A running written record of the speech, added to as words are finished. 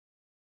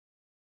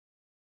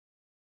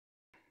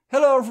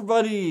Hello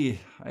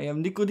everybody, I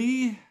am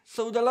NicoD.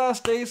 So the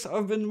last days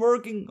I've been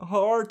working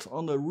hard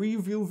on a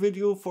review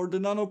video for the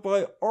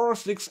NanoPi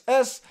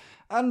R6S,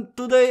 and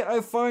today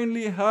I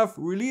finally have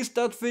released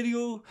that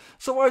video.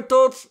 So I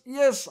thought,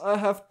 yes, I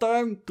have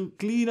time to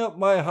clean up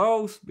my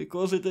house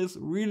because it is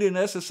really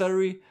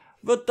necessary.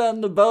 But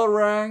then the bell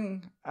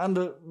rang and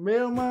the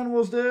mailman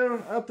was there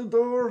at the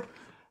door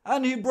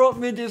and he brought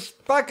me this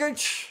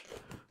package.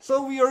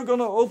 So we are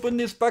gonna open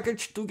this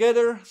package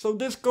together. So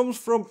this comes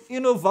from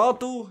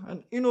Inovato,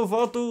 and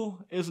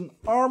Inovato is an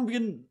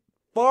ambient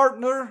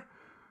partner.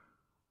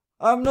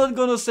 I'm not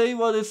gonna say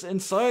what is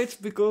inside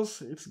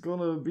because it's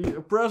gonna be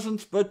a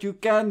present, but you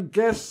can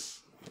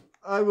guess.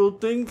 I will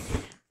think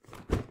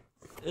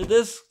it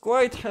is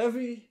quite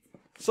heavy.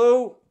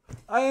 So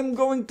I am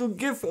going to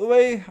give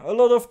away a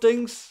lot of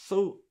things.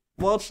 So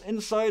what's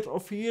inside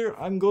of here,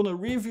 I'm gonna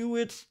review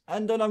it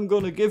and then I'm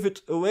gonna give it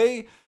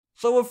away.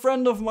 So a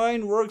friend of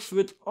mine works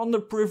with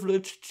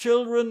underprivileged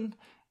children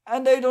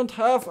and they don't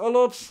have a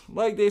lot,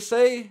 like they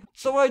say.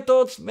 So I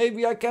thought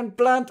maybe I can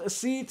plant a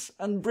seed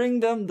and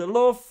bring them the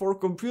love for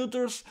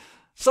computers.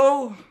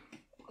 So,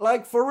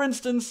 like for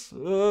instance,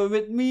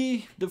 with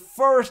me, the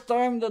first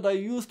time that I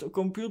used a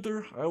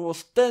computer, I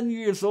was 10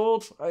 years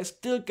old. I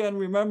still can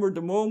remember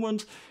the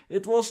moment.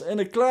 It was in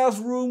a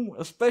classroom,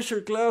 a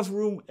special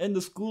classroom in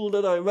the school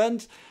that I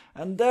went.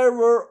 And there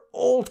were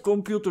old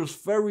computers,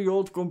 very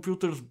old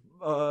computers.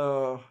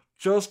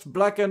 Just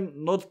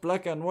not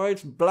black and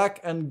white,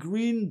 black and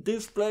green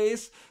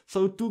displays.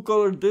 So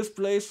 2-color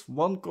displays,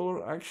 1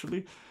 color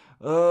actually.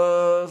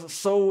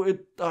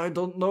 I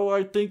don't know,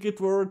 I think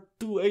it were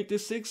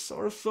 286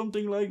 or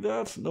something like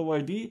that, no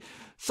idea.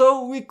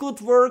 So we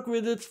could work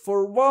with it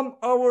for 1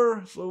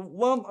 hour, so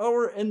 1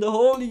 hour in the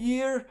whole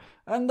year.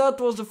 And that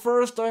was the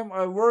first time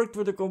I worked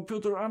with a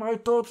computer and I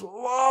thought,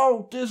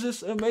 wow, this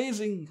is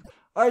amazing.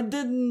 I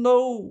didn't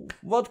know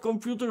what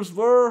computers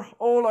were,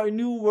 all I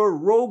knew were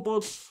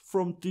robots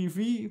from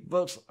TV,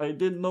 but I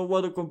didn't know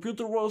what a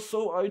computer was,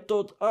 so I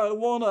thought I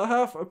wanna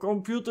have a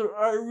computer,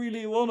 I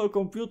really want a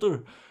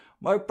computer.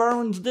 My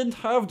parents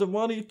didn't have the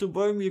money to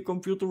buy me a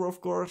computer, of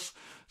course,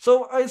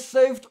 so I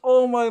saved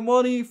all my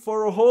money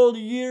for a whole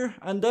year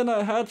and then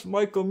I had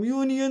my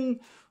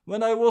communion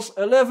when I was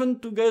 11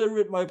 together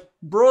with my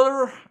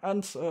brother,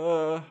 and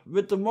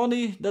with the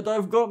money that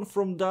I've gotten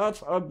from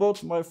that I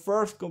bought my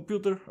first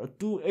computer, a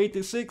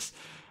 286,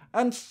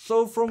 and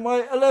so from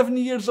my 11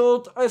 years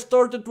old I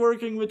started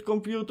working with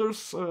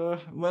computers.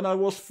 When I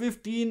was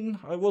 15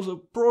 I was a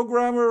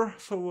programmer,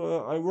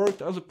 so I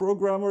worked as a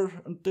programmer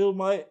until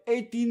my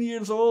 18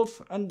 years old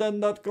and then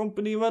that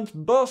company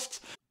went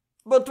bust.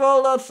 But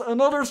well, that's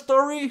another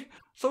story.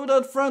 So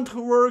that friend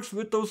who works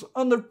with those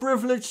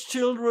underprivileged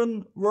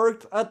children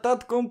worked at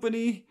that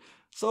company.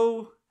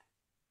 So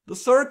the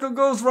circle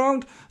goes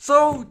round.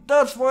 So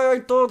that's why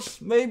I thought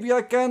maybe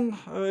I can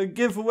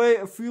give away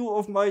a few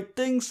of my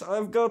things.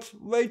 I've got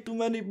way too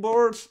many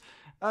boards.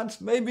 And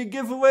maybe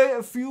give away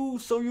a few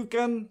so you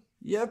can,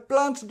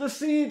 plant the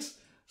seeds.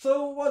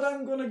 So what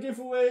I'm gonna give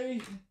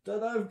away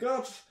that I've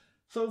got.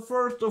 So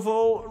first of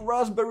all,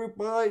 Raspberry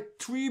Pi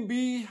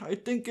 3B, I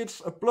think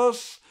it's a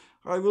plus.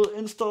 I will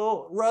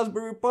install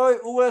Raspberry Pi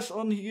OS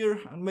on here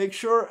and make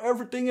sure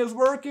everything is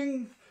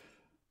working.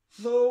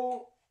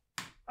 So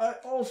I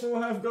also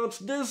have got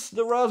this,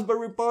 the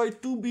Raspberry Pi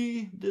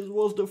 2B. This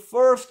was the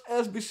first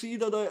SBC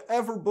that I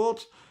ever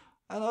bought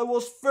and I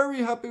was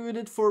very happy with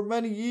it for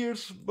many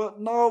years, but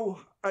now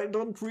I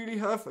don't really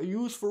have a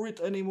use for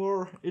it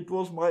anymore. It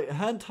was my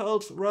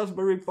handheld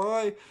Raspberry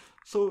Pi.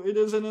 So it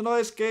is in a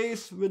nice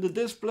case with a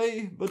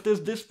display, but this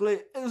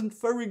display isn't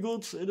very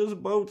good. It is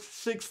about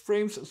 6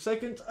 frames a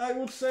second, I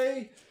would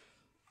say.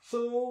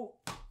 So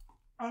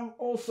I'm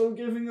also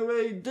giving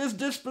away this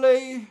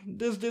display.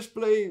 This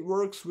display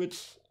works with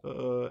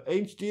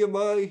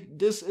HDMI.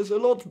 This is a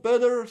lot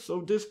better,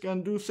 so this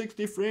can do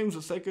 60 frames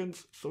a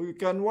second. So you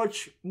can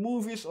watch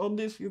movies on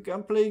this, you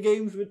can play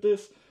games with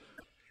this.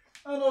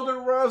 Another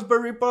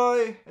Raspberry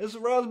Pi is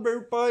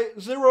Raspberry Pi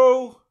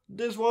Zero.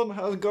 This one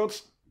has got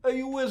a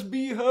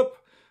USB hub,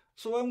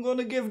 so I'm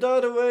gonna give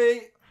that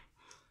away.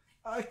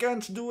 I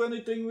can't do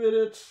anything with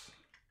it.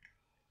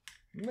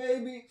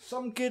 Maybe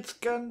some kids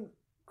can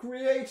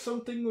create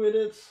something with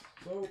it.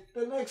 So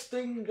the next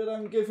thing that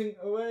I'm giving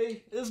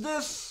away is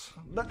this,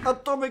 the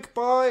Atomic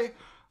Pi.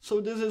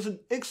 So this is an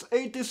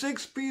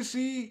x86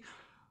 PC.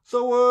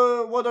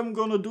 So what I'm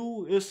gonna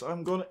do is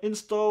I'm gonna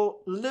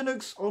install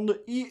Linux on the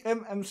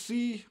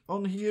eMMC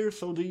on here.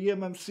 So the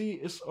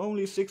eMMC is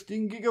only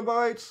 16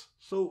 gigabytes,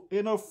 so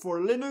enough for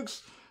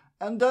Linux.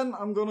 And then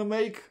I'm gonna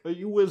make a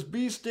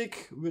USB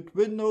stick with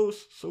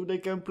Windows, so they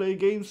can play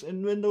games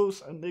in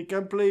Windows and they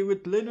can play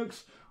with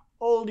Linux.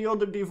 All the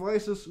other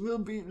devices will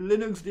be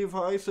Linux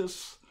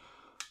devices.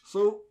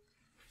 So,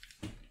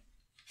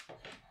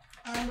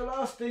 and the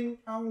last thing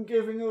I'm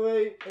giving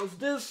away is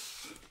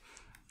this.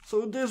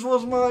 So this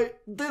was my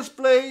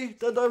display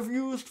that I've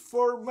used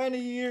for many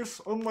years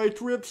on my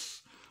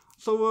trips.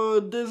 So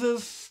this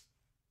is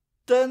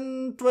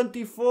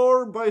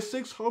 1024 by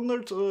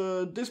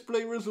 600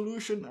 display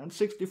resolution and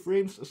 60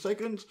 frames a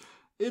second.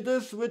 It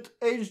is with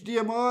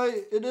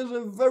HDMI. It is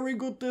a very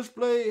good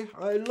display.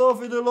 I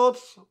love it a lot,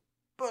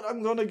 but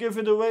I'm gonna give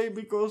it away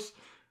because,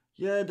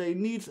 yeah, they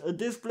need a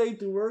display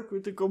to work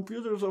with the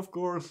computers, of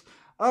course.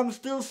 I'm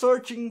still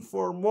searching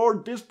for more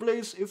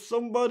displays. If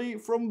somebody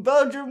from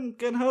Belgium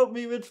can help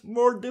me with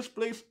more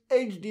displays,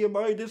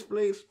 HDMI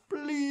displays,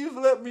 please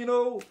let me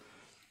know.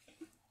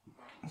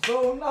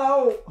 So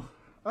now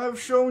I've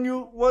shown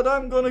you what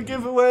I'm gonna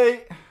give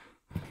away.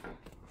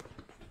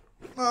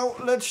 Now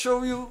let's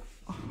show you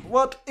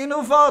what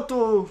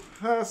Inovato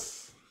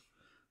has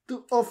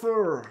to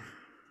offer.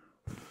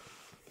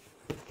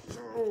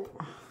 So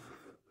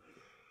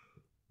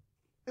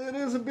it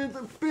is a bit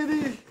of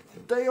pity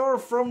they are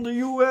from the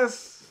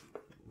US.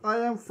 I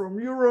am from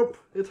Europe.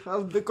 It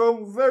has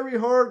become very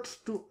hard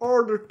to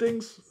order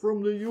things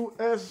from the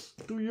US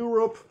to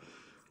Europe.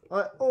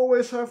 I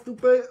always have to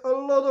pay a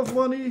lot of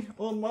money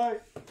on my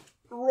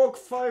Rock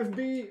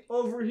 5D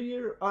over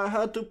here. I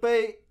had to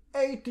pay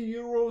 80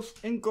 euros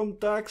income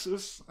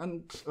taxes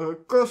and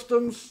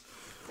customs.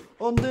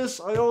 On this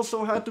I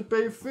also had to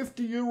pay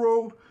 50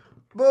 euro,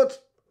 but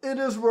it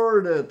is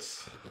worth it.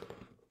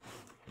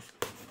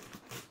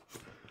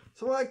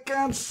 So I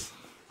can't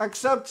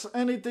accept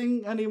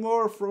anything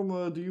anymore from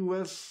the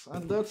US,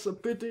 and that's a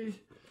pity.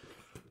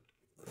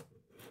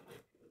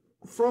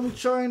 From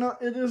China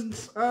it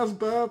isn't as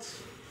bad.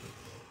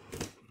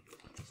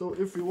 So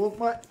if you want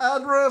my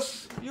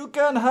address, you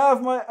can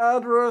have my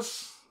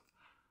address.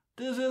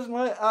 This is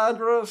my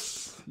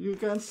address. You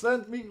can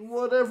send me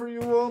whatever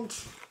you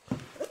want.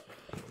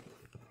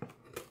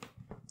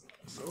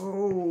 So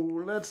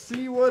let's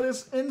see what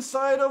is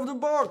inside of the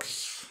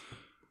box.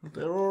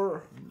 There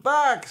are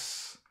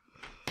bags.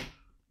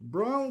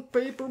 Brown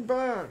paper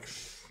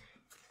bags.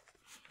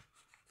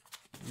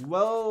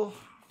 Well,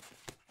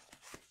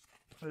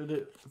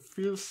 it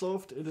feels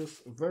soft. It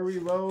is very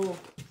well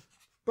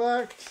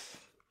packed.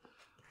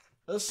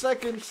 A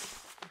second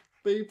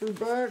paper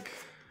bag.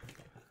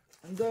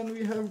 And then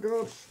we have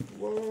got,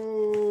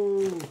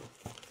 whoa,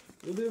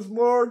 it is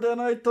more than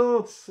I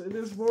thought. It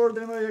is more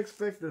than I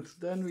expected.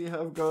 Then we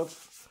have got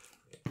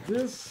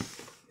this.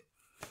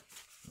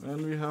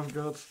 And we have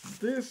got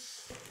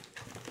this.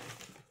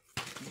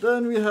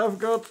 Then we have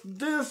got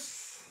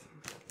this.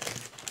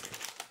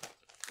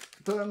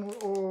 Then,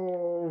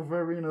 oh,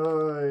 very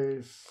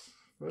nice.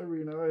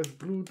 Very nice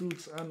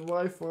Bluetooth and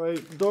Wi-Fi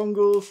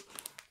dongles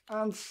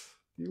and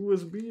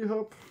USB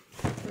hub,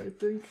 I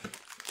think.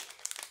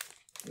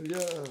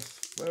 Yes,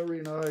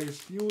 very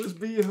nice.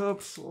 USB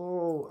hubs.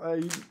 Oh,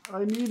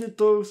 I needed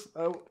those.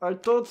 I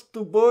thought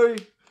to buy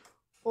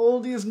all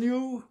these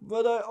new,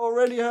 but I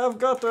already have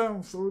got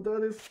them. So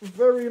that is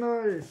very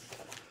nice.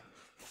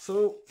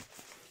 So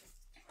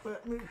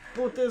let me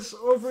put this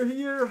over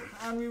here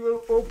and we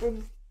will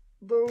open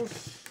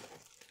those.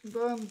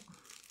 Then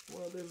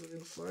what is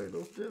inside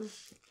of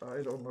this?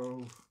 I don't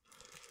know.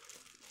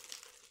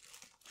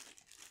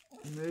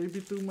 Maybe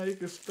to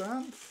make a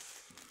stand?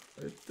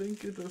 I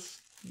think it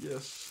is.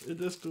 Yes,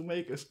 it is to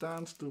make a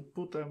stand to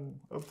put them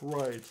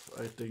upright,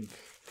 I think.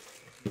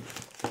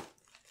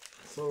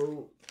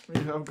 So we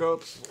have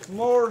got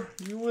more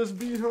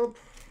USB hub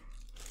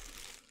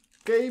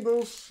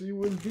cables,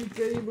 USB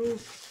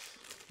cables,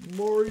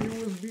 more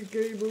USB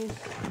cables,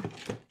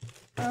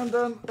 and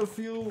then a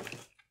few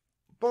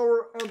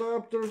power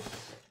adapters.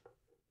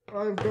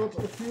 I've got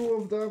a few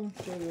of them.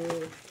 So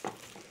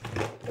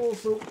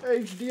also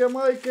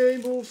HDMI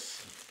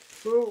cables.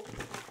 So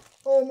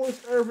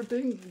almost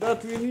everything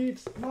that we need.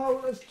 Now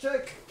let's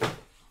check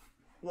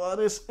what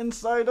is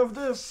inside of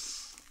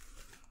this.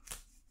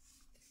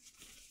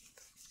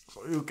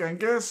 So you can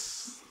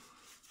guess.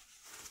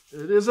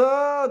 It is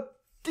a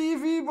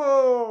TV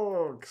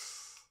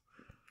box.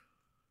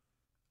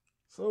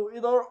 So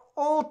it are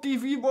all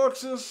TV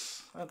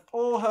boxes and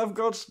all have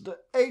got the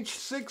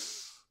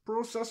H6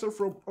 processor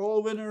from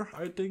Allwinner,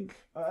 I think.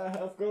 I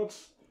have got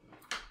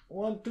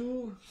 1,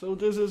 2, so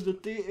this is the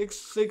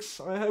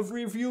TX6. I have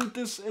reviewed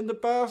this in the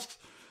past,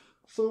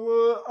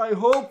 so I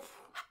hope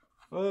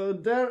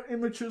their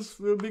images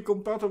will be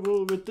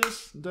compatible with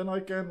this. Then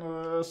I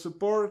can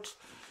support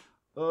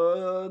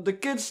the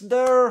kids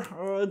their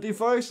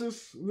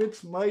devices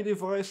with my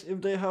device.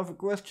 If they have a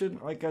question,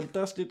 I can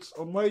test it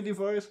on my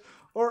device,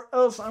 or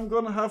else I'm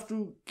gonna have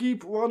to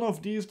keep one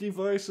of these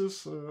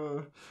devices.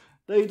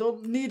 They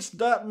don't need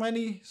that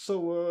many,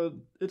 so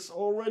it's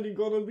already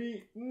gonna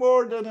be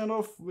more than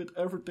enough with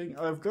everything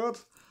I've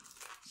got.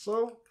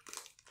 So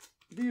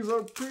these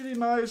are pretty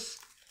nice.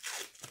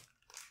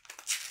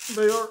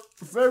 They are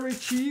very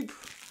cheap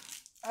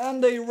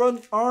and they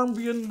run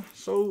Ambient,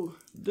 so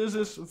this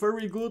is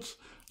very good.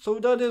 So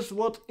that is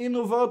what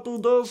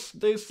Inovato does.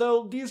 They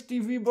sell these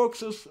TV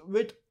boxes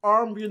with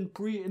Ambient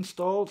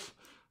pre-installed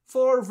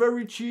for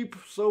very cheap.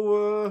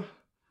 So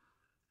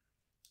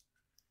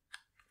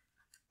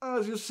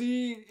as you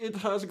see, it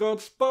has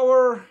got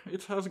power,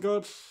 it has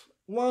got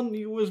one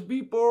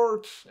USB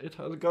port, it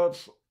has got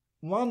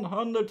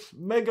 100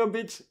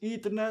 megabits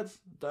Ethernet.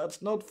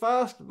 That's not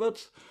fast,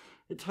 but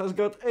it has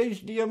got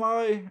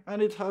HDMI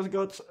and it has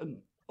got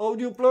an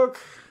audio plug.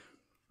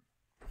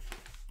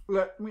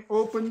 Let me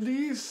open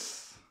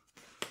these.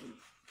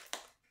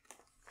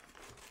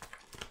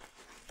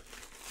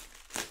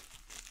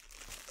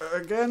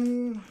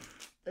 Again,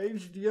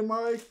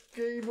 HDMI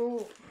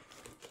cable,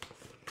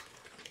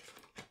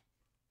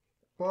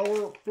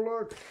 power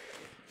plug,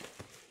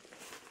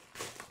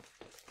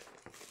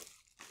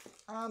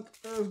 and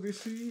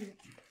USB-C.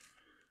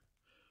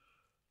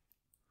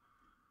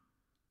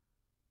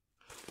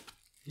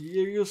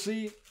 Here you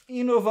see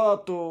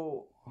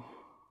Inovato.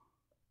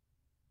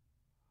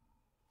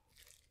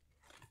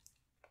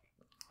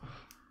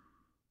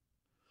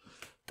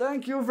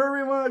 Thank you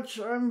very much.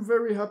 I'm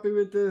very happy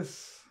with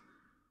this.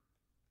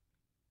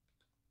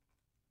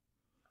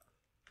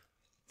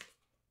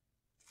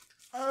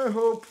 I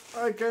hope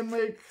I can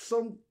make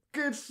some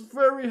kids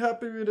very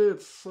happy with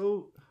it.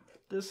 So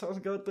this has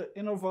got the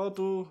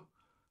Inovato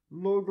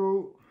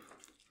logo.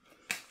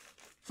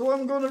 So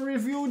I'm gonna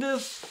review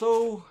this.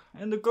 So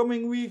in the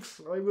coming weeks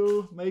I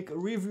will make a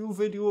review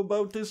video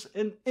about this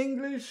in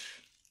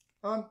English.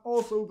 I'm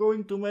also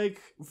going to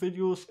make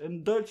videos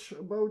in Dutch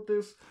about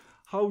this.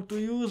 How to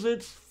use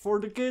it for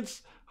the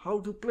kids, how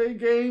to play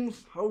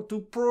games, how to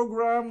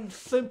program,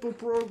 simple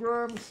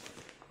programs,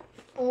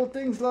 all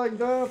things like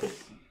that.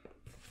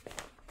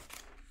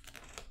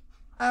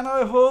 And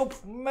I hope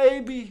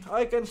maybe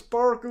I can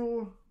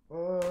sparkle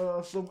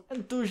some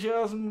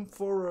enthusiasm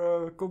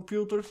for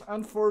computers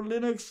and for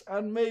Linux,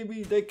 and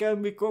maybe they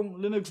can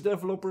become Linux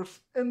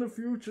developers in the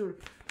future.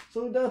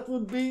 So that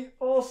would be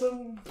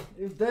awesome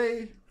if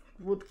they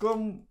would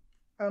come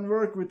and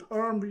work with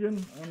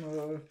Armbian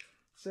and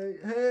say,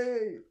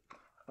 hey,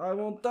 I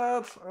want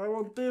that, I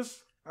want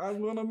this,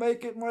 I'm gonna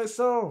make it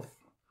myself.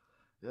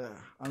 Yeah,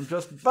 I'm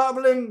just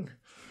babbling.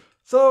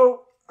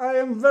 So I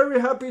am very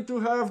happy to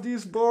have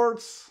these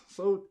boards.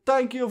 So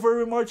thank you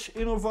very much,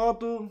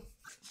 Inovato.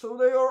 So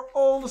they are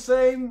all the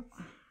same.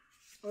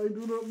 I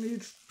do not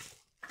need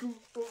to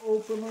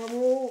open them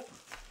all.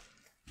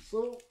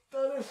 So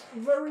that is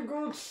very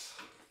good.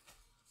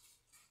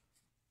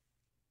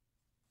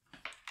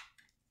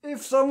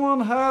 If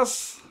someone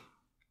has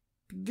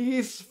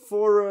these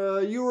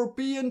for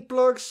European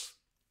plugs,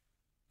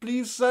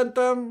 please send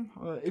them.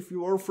 If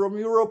you are from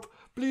Europe,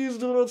 please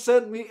do not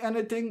send me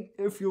anything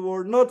if you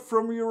are not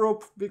from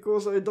Europe,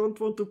 because I don't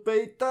want to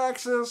pay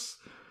taxes.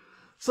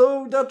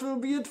 So that will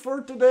be it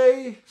for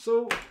today.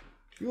 So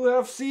you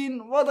have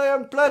seen what I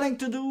am planning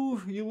to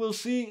do. You will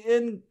see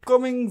in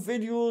coming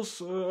videos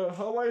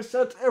how I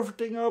set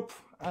everything up,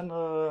 and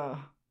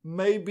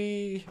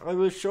maybe I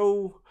will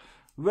show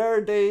where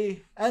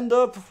they end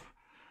up.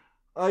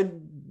 I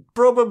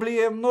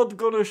probably am not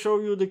gonna show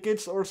you the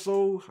kids or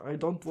so. I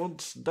don't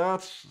want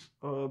that,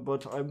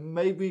 but I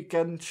maybe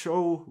can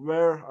show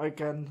where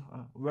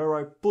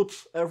I put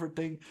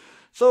everything.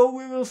 So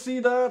we will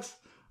see that.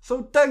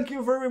 So thank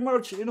you very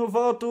much,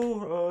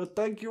 Inovato.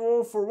 Thank you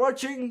all for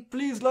watching.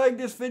 Please like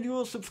this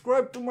video,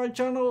 subscribe to my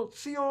channel.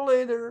 See you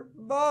later.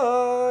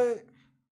 Bye.